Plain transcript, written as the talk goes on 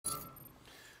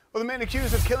Well, the man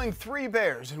accused of killing 3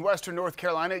 bears in western North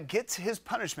Carolina gets his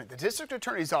punishment. The district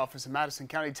attorney's office in Madison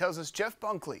County tells us Jeff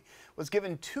Bunkley was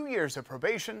given 2 years of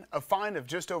probation, a fine of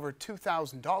just over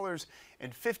 $2,000,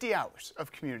 and 50 hours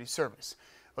of community service.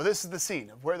 Well, this is the scene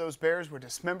of where those bears were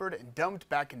dismembered and dumped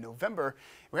back in November.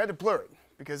 We had to blur it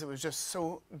because it was just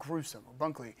so gruesome.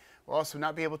 Bunkley will also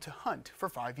not be able to hunt for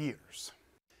 5 years.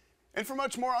 And for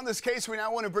much more on this case, we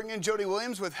now want to bring in Jody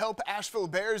Williams with Help Asheville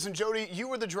Bears. And Jody, you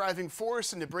were the driving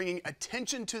force into bringing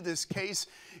attention to this case.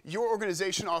 Your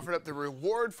organization offered up the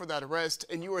reward for that arrest,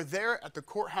 and you were there at the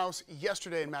courthouse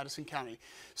yesterday in Madison County.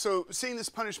 So seeing this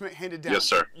punishment handed down, yes,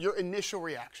 sir. Your initial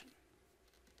reaction?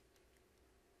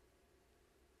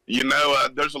 You know,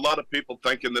 there's a lot of people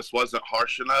thinking this wasn't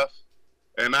harsh enough.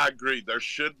 And I agree, there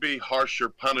should be harsher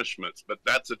punishments, but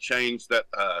that's a change that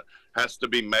has to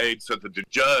be made so that the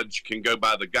judge can go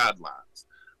by the guidelines.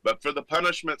 But for the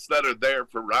punishments that are there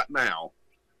for right now,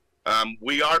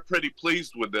 we are pretty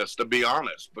pleased with this, to be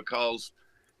honest, because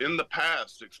in the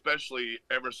past, especially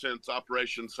ever since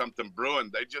Operation Something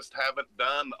Brewing, they just haven't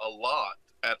done a lot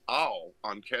at all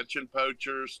on catching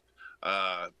poachers,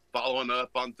 following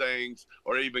up on things,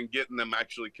 or even getting them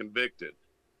actually convicted.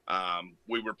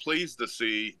 We were pleased to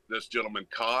see this gentleman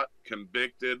caught,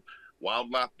 convicted.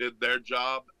 Wildlife did their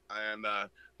job, and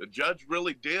the judge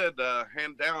really did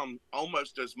hand down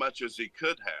almost as much as he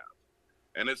could have.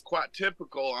 And it's quite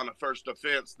typical on a first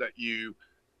offense that you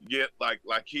get, like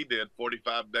he did,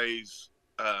 45 days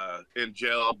in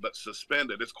jail but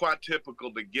suspended. It's quite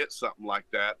typical to get something like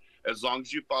that as long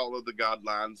as you follow the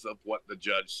guidelines of what the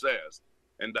judge says.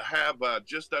 And to have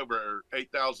just over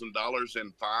 $8,000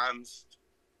 in fines,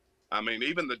 I mean,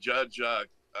 even the judge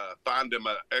fined him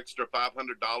an extra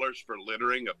 $500 for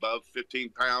littering above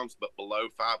 15 pounds, but below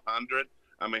 500.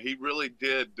 I mean, he really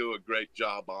did do a great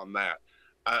job on that.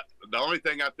 The only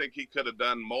thing I think he could have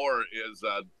done more is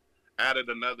added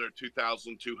another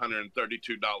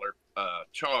 $2,232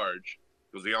 charge,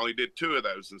 because he only did 2 of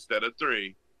those instead of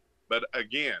 3. But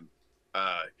again,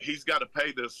 he's got to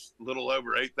pay this little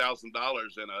over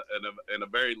 $8,000 in a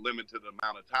very limited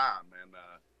amount of time. And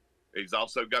he's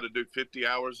also got to do 50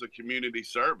 hours of community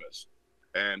service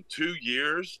and 2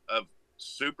 years of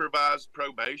supervised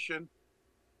probation.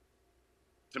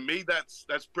 To me, that's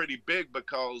pretty big,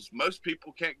 because most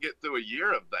people can't get through a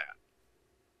year of that.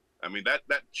 I mean, that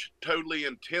totally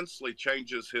intensely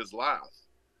changes his life.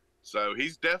 So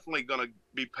he's definitely going to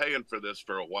be paying for this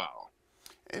for a while.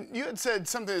 And you had said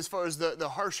something as far as the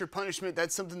harsher punishment.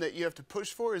 That's something that you have to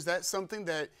push for. Is that something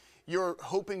that you're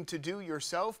hoping to do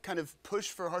yourself, kind of push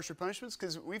for harsher punishments?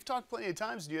 Because we've talked plenty of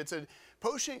times, and you had said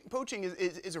poaching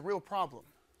is a real problem.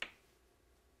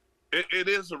 It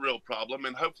is a real problem,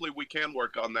 and hopefully we can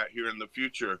work on that here in the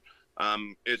future.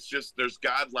 It's just there's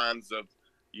guidelines of,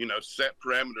 you know, set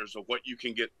parameters of what you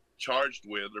can get charged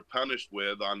with or punished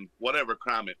with on whatever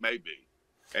crime it may be.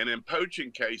 And in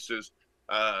poaching cases,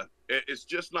 it's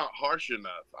just not harsh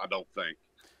enough, I don't think.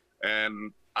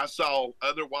 And I saw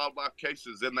other wildlife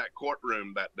cases in that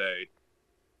courtroom that day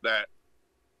that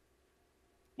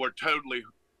were totally,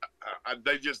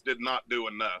 they just did not do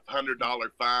enough.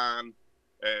 $100 fine,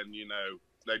 and, you know,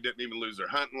 they didn't even lose their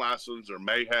hunting license, or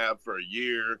may have for a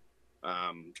year.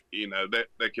 You know,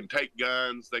 they can take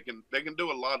guns, they can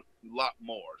do a lot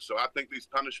more. So I think these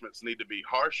punishments need to be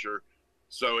harsher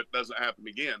so it doesn't happen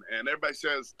again. And everybody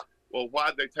says, well,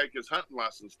 why'd they take his hunting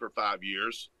license for 5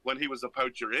 years when he was a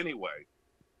poacher anyway?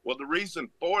 Well, the reason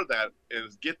for that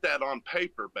is get that on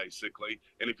paper, basically.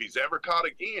 And if he's ever caught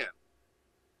again,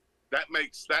 that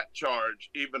makes that charge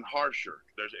even harsher.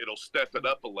 It'll step it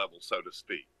up a level, so to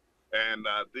speak. And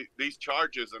these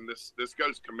charges, and this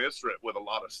goes commensurate with a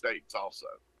lot of states also.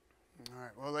 All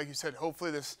right. Well, like you said,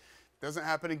 hopefully this doesn't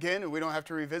happen again and we don't have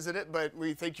to revisit it. But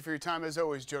we thank you for your time as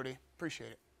always, Jody.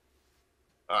 Appreciate it.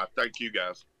 Thank you,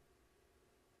 guys.